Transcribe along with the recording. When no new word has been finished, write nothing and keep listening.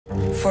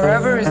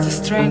Forever is the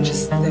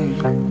strangest thing.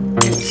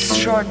 It's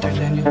shorter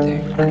than you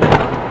think.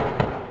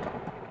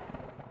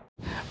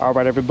 All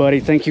right, everybody,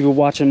 thank you for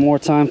watching More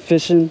Time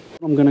Fishing.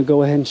 I'm gonna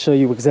go ahead and show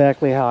you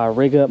exactly how I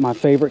rig up my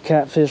favorite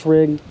catfish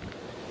rig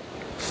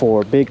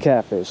for big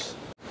catfish.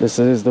 This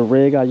is the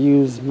rig I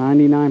use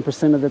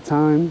 99% of the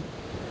time.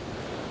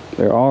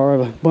 There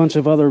are a bunch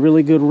of other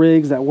really good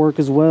rigs that work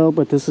as well,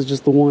 but this is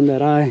just the one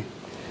that I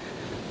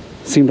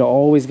seem to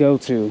always go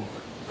to.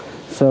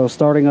 So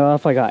starting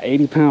off, I got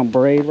 80-pound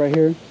braid right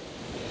here.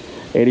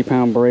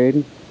 80-pound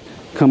braid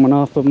coming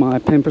off of my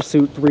Pin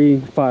Pursuit 3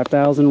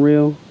 5000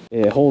 reel.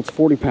 It holds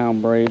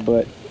 40-pound braid,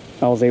 but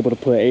I was able to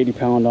put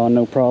 80-pound on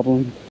no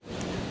problem.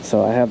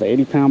 So I have the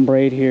 80-pound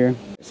braid here.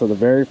 So the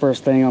very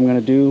first thing I'm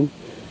gonna do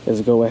is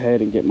go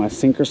ahead and get my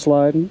sinker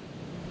slide.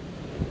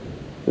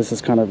 This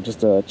is kind of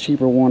just a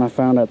cheaper one I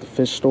found at the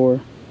fish store,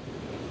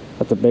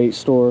 at the bait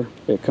store.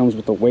 It comes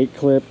with a weight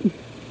clip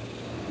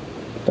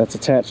that's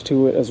attached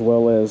to it, as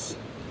well as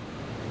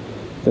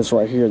this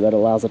right here that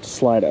allows it to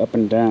slide up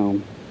and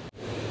down.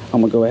 I'm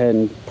gonna go ahead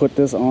and put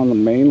this on the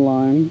main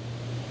line.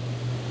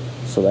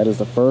 So that is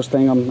the first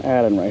thing I'm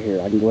adding right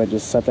here. I can go ahead and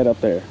just set that up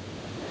there.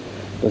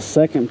 The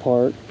second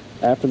part,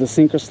 after the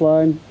sinker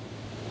slide,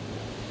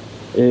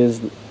 is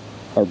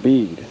our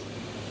bead.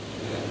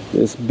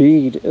 This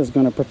bead is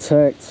going to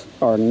protect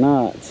our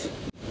knot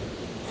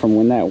from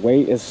when that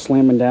weight is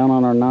slamming down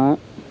on our knot.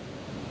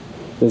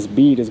 This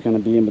bead is going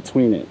to be in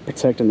between it,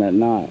 protecting that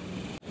knot,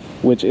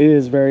 which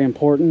is very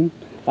important.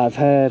 I've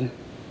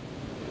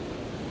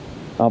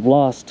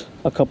lost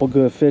a couple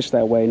good fish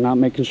that way, not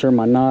making sure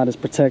my knot is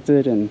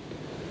protected, and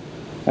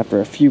after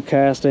a few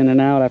casts in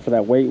and out, after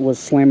that weight was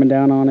slamming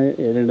down on it,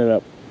 it ended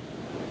up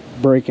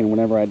breaking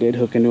whenever I did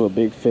hook into a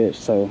big fish.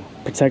 So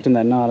protecting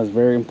that knot is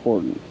very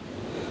important.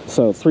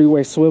 So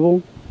three-way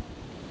swivel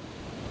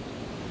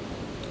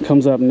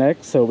comes up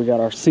next. So we got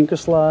our sinker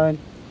slide.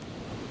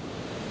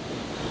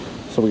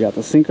 So we got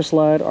the sinker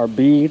slide, our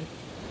bead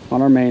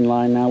on our main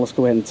line. Now let's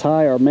go ahead and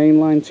tie our main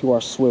line to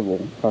our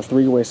swivel, our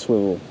three-way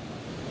swivel.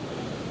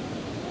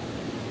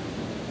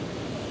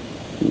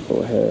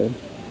 Go ahead.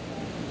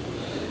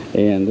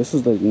 And this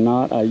is the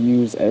knot I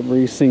use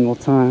every single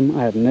time.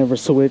 I have never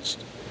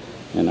switched,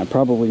 and I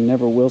probably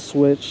never will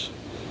switch.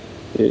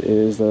 It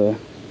is the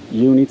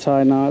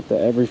uni-tie knot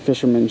that every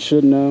fisherman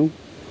should know.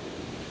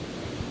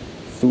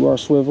 Through our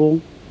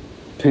swivel,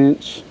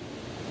 pinch,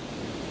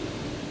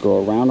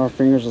 go around our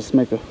fingers, let's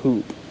make a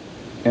hoop,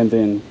 and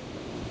then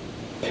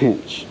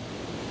pinch.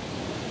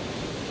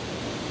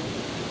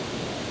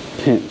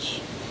 Pinch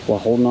while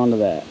holding on to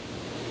that.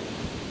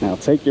 Now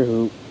take your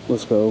hoop,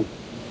 let's go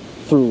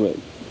through it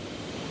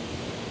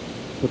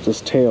with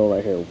this tail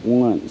right here.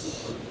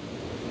 Once,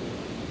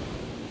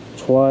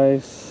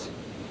 twice,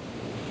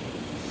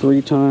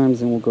 3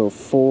 times, and we'll go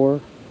 4,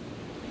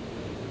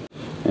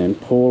 and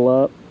pull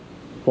up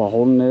while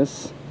holding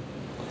this.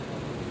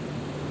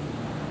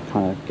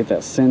 Kind of get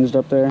that singed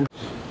up there,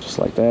 just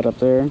like that up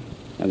there,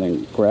 and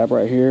then grab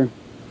right here,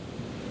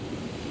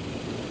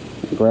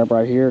 and grab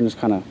right here, and just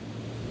kind of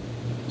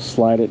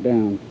slide it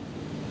down.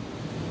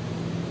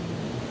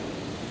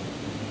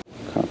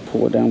 Kind of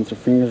pull it down with your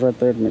fingers right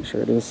there to make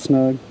sure it is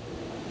snug,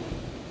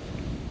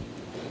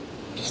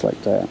 just like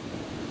that.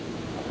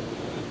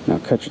 Now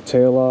cut your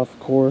tail off, of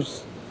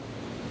course.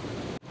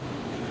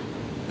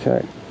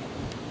 Okay.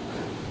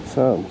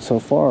 So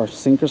far,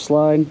 sinker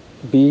slide,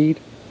 bead,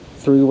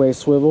 three-way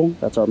swivel,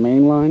 that's our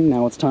main line.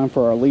 Now it's time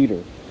for our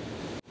leader.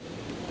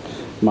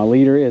 My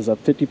leader is a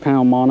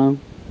 50-pound mono.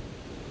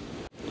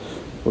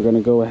 We're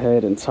gonna go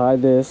ahead and tie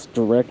this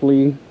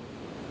directly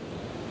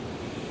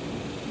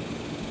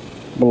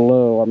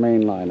below our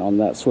main line on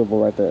that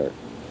swivel right there,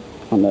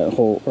 on that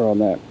hole, or on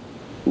that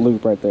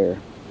loop right there.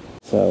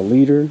 So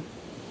leader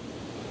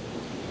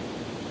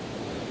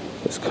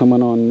is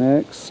coming on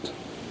next.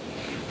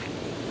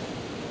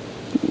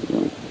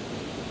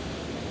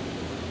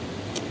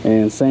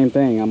 And same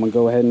thing, I'm gonna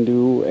go ahead and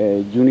do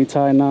a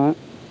uni-tie knot.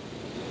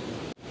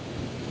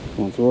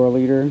 Going through our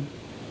leader.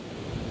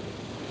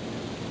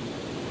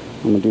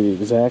 I'm gonna do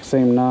the exact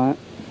same knot.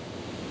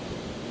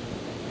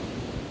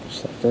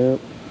 Just like that.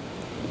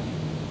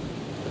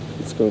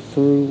 Let's go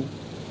through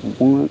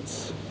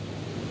once,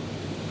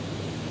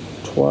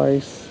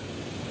 twice,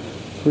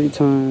 3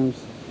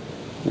 times,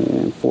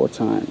 and 4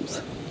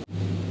 times.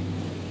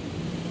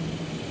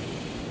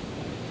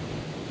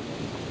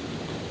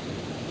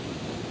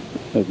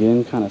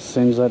 Again, kind of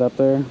singe that up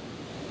there.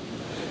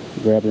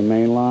 Grab your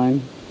main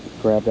line,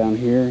 grab down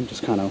here, and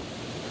just kind of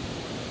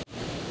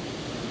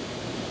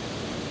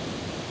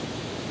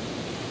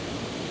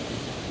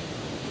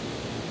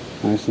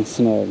nice and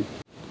snug.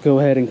 Go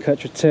ahead and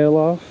cut your tail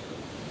off.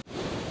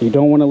 You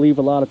don't want to leave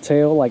a lot of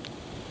tail, like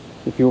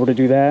if you were to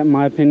do that, in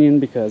my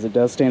opinion, because it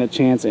does stand a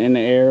chance in the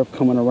air of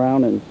coming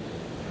around and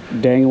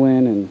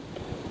dangling, and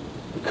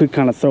could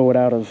kind of throw it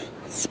out of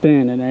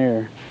spin in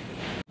air.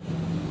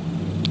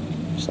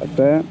 Just like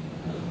that.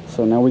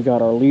 So now we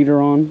got our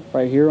leader on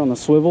right here on the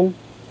swivel.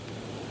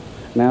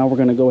 Now we're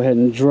going to go ahead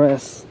and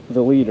dress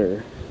the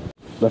leader.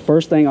 The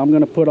first thing I'm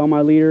going to put on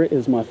my leader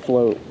is my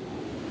float.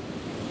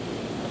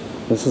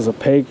 This is a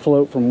peg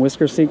float from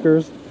Whisker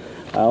Seekers.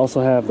 I also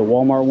have the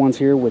Walmart ones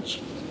here,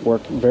 which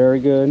work very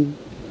good.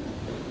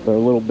 They're a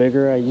little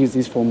bigger. I use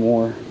these for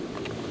more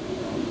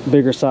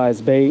bigger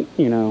size bait,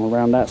 you know,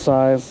 around that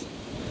size.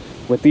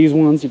 With these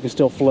ones, you can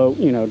still float,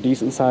 you know,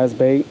 decent size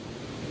bait.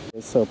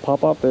 So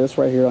pop off this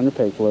right here on your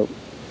peg float.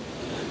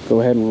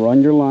 Go ahead and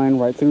run your line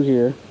right through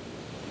here.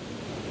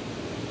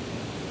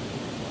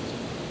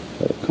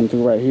 Let it come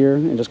through right here,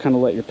 and just kind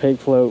of let your peg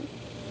float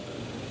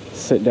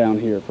sit down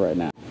here for right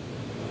now.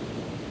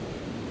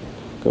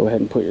 Go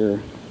ahead and put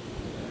your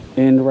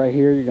end right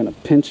here. You're gonna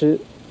pinch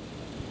it,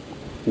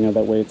 you know,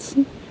 that way it's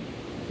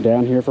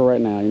down here for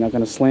right now. You're not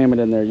gonna slam it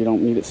in there. You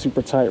don't need it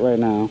super tight right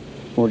now.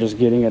 We're just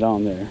getting it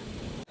on there.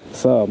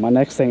 So my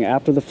next thing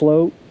after the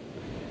float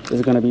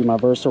is gonna be my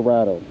Versa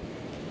rattle.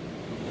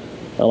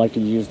 I like to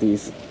use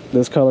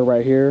this color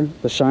right here,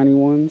 the shiny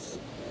ones.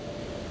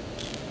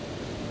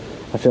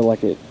 I feel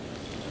like it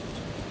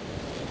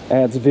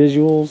adds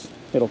visuals.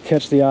 It'll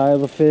catch the eye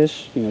of the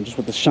fish, you know, just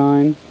with the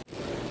shine.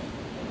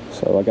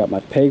 So I got my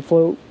peg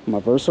float,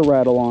 my Versa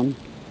rattle on.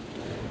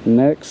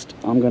 Next,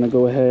 I'm gonna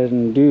go ahead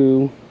and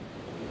do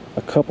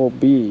a couple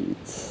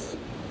beads.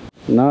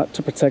 Not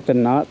to protect the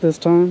knot this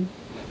time.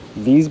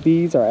 These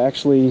beads are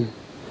actually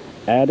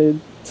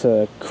added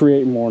to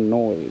create more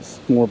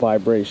noise, more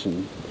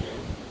vibration.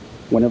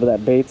 Whenever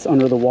that bait's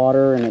under the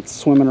water and it's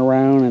swimming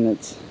around and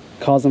it's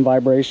causing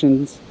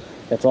vibrations,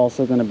 it's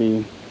also gonna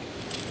be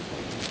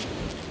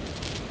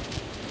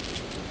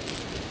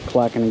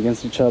clacking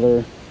against each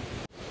other.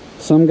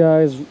 Some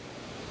guys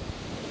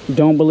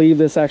don't believe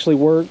this actually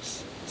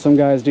works. Some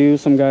guys do,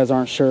 some guys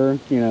aren't sure.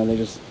 You know,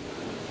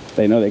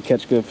 they know they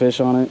catch good fish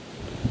on it.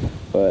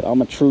 But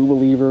I'm a true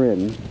believer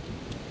in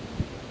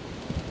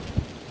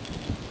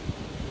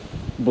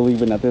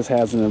believing that this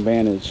has an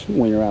advantage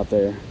when you're out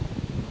there.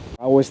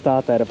 I always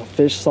thought that if a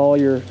fish saw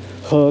your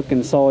hook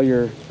and saw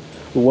your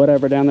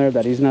whatever down there,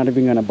 that he's not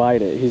even gonna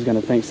bite it. He's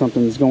gonna think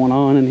something's going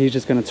on and he's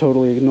just gonna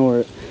totally ignore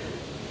it.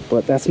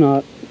 But that's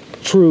not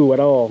true at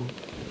all.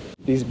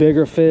 These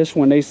bigger fish,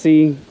 when they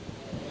see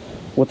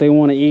what they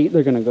want to eat,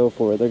 they're gonna go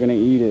for it. They're gonna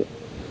eat it.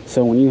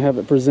 So when you have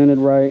it presented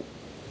right,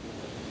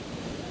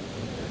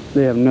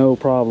 they have no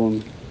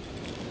problem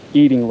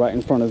eating right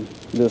in front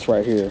of this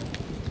right here.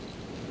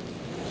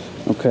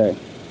 Okay,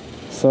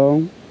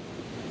 so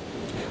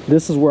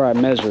this is where I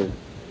measure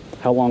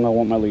how long I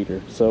want my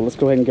leader. So let's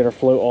go ahead and get our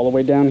float all the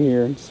way down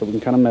here so we can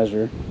kind of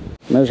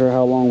measure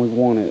how long we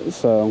want it.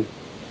 So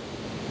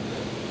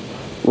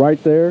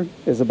right there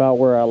is about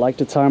where I like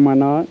to tie my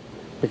knot,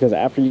 because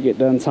after you get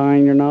done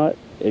tying your knot,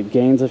 it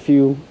gains a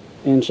few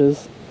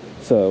inches.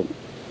 So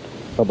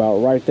about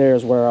right there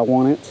is where I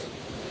want it.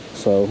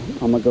 So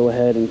I'm gonna go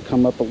ahead and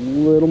come up a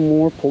little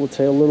more, pull the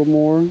tail a little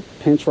more,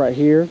 pinch right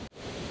here,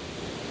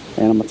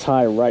 and I'm gonna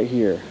tie right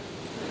here.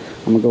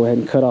 I'm gonna go ahead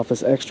and cut off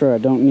this extra I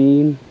don't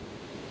need.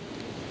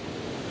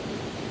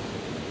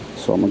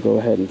 So I'm gonna go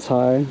ahead and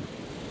tie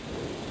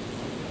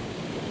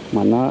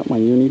my knot, my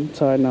uni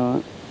tie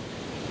knot.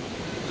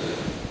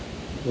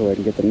 Go ahead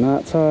and get the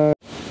knot tied.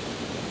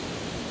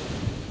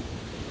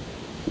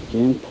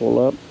 Again, pull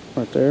up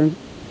right there.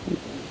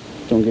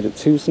 Don't get it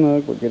too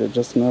snug, but get it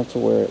just enough to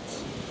where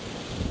it's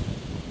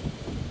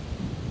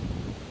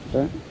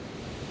okay.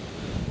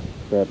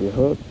 Grab your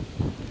hook,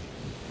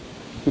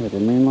 grab your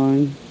main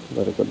line,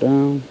 let it go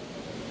down.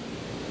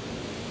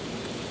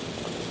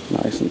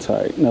 Nice and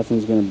tight.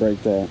 Nothing's gonna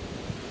break that.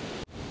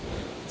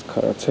 Let's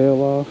cut our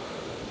tail off.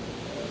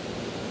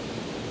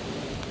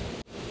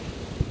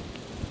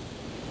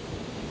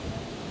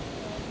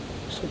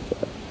 Just like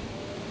that.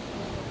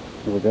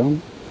 There we go.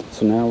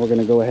 So now we're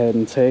gonna go ahead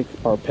and take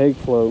our peg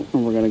float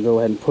and we're gonna go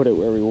ahead and put it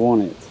where we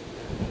want it.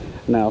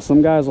 Now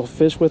some guys will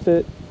fish with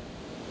it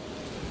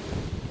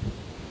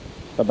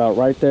about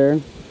right there.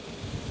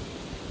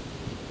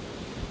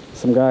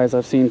 Some guys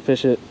I've seen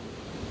fish it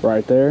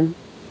right there.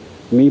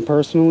 Me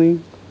personally,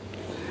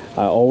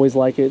 I always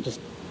like it just,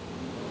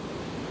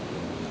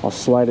 I'll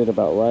slide it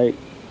about right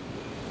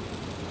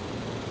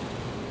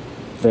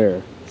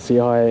there. See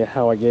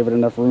how I gave it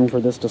enough room for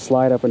this to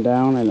slide up and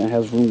down, and it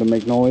has room to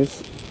make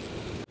noise.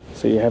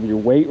 So you have your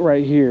weight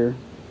right here.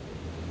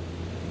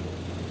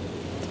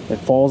 It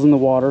falls in the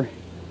water,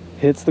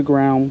 hits the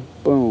ground,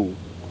 boom.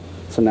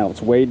 So now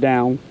it's weighed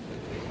down.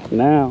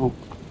 Now,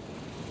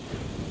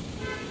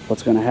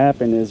 what's gonna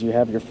happen is you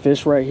have your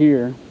fish right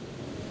here.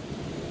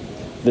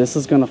 This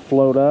is gonna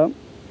float up,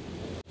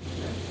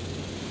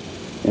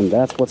 and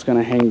that's what's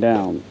gonna hang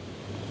down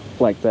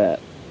like that.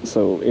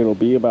 So it'll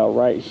be about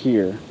right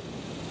here.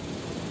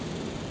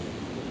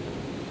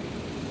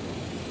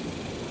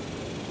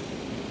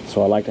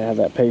 So I like to have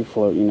that peg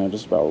float, you know,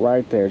 just about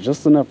right there.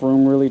 Just enough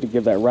room really to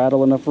give that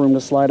rattle enough room to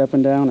slide up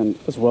and down, and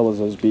as well as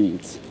those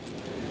beads.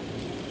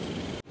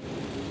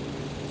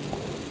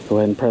 Go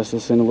ahead and press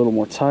this in a little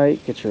more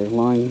tight. Get your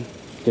line,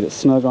 get it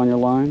snug on your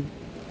line.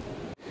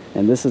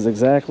 And this is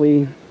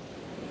exactly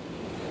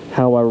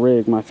how I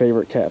rig my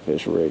favorite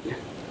catfish rig.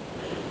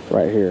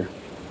 Right here.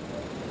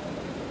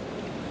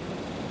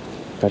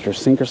 Got your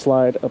sinker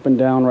slide up and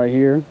down right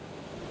here.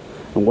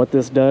 And what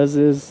this does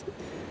is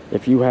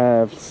if you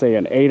have, say,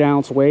 an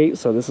 8-ounce weight,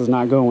 so this is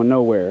not going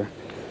nowhere,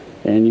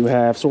 and you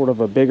have sort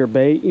of a bigger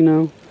bait, you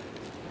know,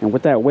 and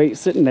with that weight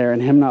sitting there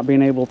and him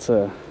being able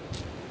to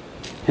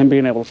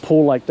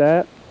pull like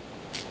that,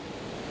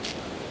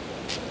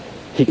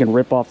 he can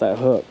rip off that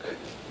hook.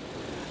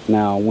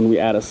 Now, when we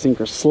add a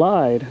sinker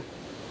slide,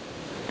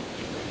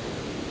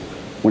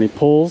 when he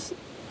pulls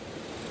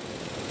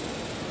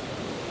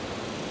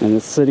and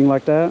it's sitting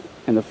like that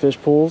and the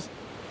fish pulls,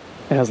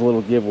 it has a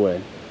little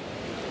giveaway.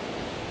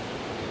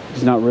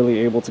 He's not really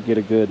able to get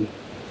a good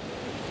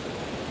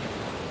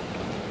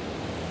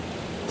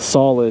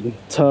solid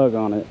tug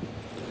on it.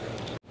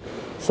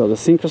 So the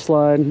sinker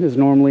slide is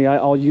normally,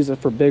 I'll use it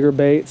for bigger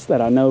baits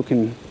that I know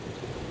can,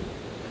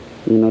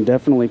 you know,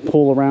 definitely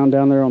pull around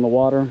down there on the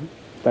water.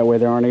 That way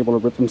they aren't able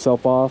to rip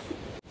themselves off.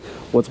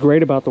 What's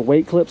great about the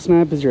weight clip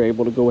snap is you're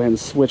able to go ahead and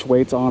switch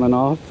weights on and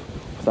off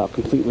without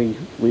completely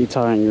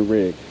retying your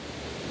rig.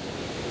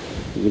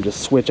 You can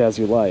just switch as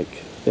you like.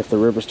 If the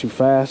river's too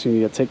fast, you need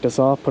to take this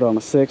off, put it on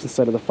a 6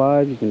 instead of the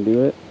 5, you can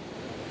do it.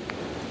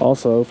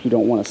 Also, if you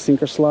don't want a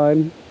sinker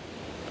slide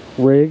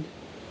rig,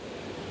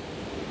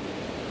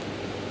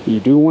 you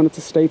do want it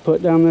to stay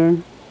put down there.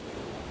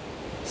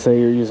 Say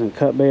you're using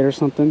cut bait or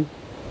something.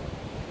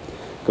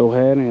 Go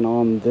ahead and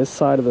on this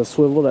side of the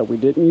swivel that we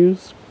didn't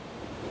use,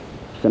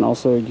 you can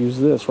also use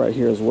this right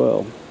here as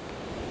well.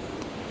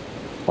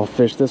 I'll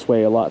fish this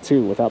way a lot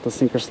too, without the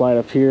sinker slide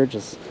up here,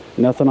 just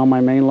nothing on my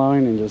main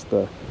line and just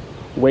the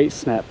weight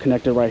snap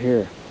connected right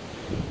here.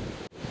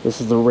 This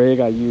is the rig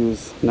I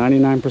use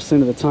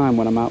 99% of the time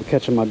when I'm out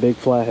catching my big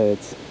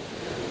flatheads,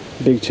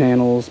 big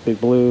channels, big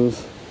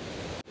blues.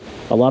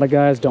 A lot of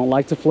guys don't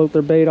like to float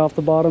their bait off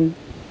the bottom,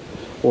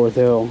 or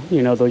they'll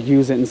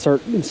use it in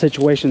certain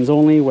situations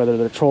only, whether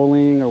they're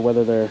trolling or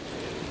whether they're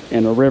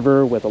in a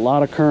river with a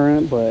lot of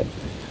current. But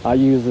I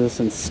use this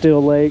in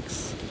still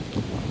lakes,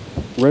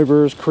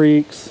 rivers,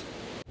 creeks.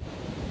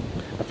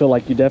 I feel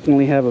like you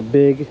definitely have a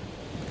big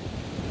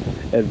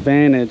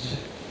advantage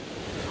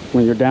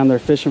when you're down there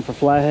fishing for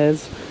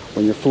flatheads,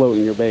 when you're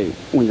floating your bait,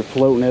 when you're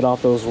floating it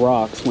off those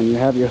rocks, when you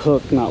have your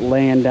hook not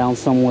laying down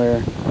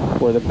somewhere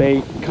where the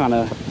bait kind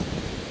of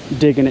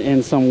digging it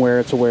in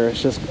somewhere to where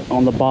it's just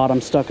on the bottom,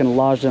 stuck and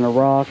lodged in a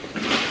rock.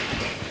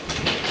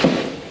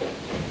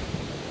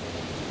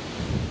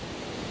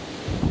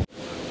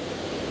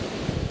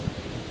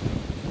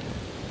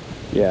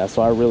 Yeah,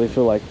 so I really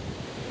feel like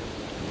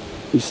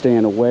you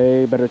stand a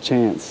way better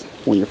chance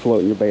when you're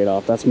floating your bait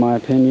off. That's my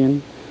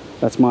opinion.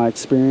 That's my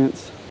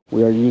experience.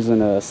 We are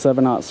using a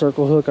 7/0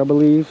 circle hook, I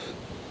believe,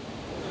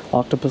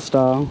 octopus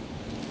style.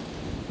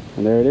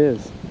 And there it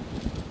is.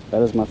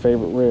 That is my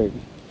favorite rig.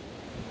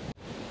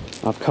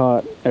 I've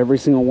caught every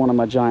single one of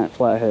my giant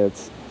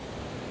flatheads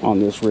on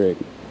this rig.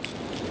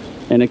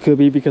 And it could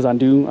be because I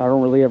don't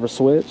really ever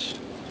switch.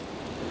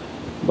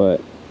 But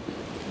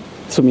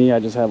to me, I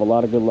just have a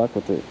lot of good luck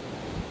with it.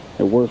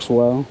 It works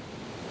well.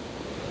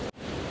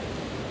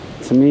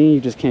 To me,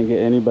 you just can't get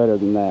any better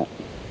than that.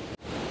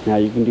 Now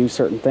you can do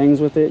certain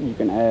things with it. You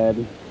can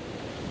add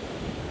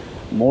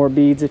more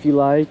beads if you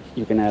like.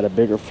 You can add a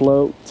bigger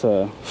float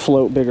to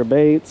float bigger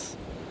baits.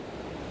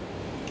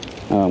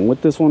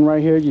 With this one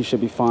right here, you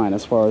should be fine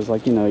as far as,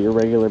 like, you know, your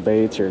regular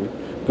baits, your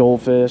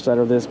goldfish that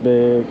are this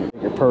big,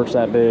 your perch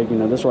that big. You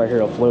know, this right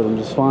here will float them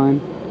just fine.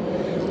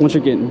 Once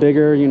you're getting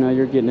bigger, you know,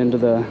 you're getting into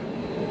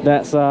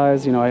that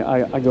size, you know,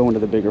 I go into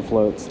the bigger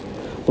floats,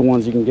 the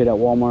ones you can get at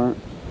Walmart.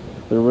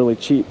 They're really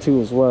cheap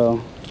too as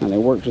well, and they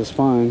work just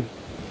fine.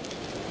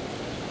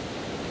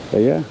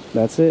 But yeah,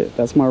 that's it.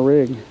 That's my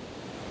rig.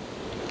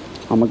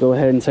 I'm gonna go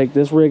ahead and take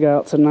this rig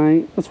out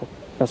tonight.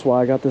 That's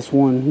why I got this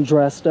one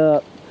dressed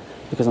up,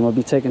 because I'm gonna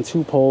be taking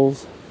 2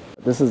 poles.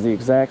 This is the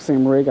exact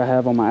same rig I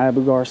have on my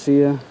Abu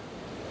Garcia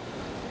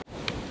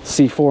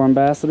C4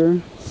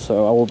 Ambassador.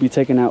 So I will be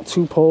taking out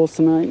 2 poles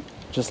tonight,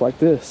 just like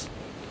this.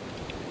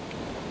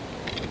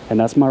 And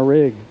that's my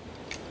rig.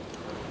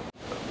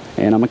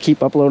 And I'm gonna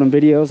keep uploading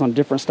videos on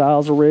different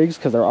styles of rigs,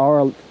 because there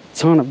are a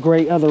ton of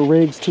great other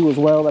rigs too as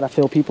well that I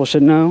feel people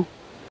should know.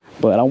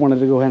 But I wanted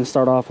to go ahead and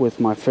start off with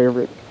my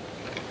favorite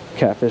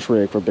catfish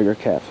rig for bigger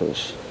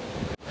catfish.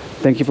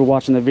 Thank you for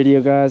watching the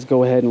video, guys.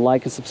 Go ahead and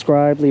like and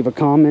subscribe, leave a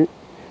comment,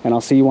 and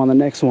I'll see you on the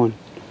next one.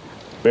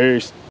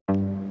 Peace.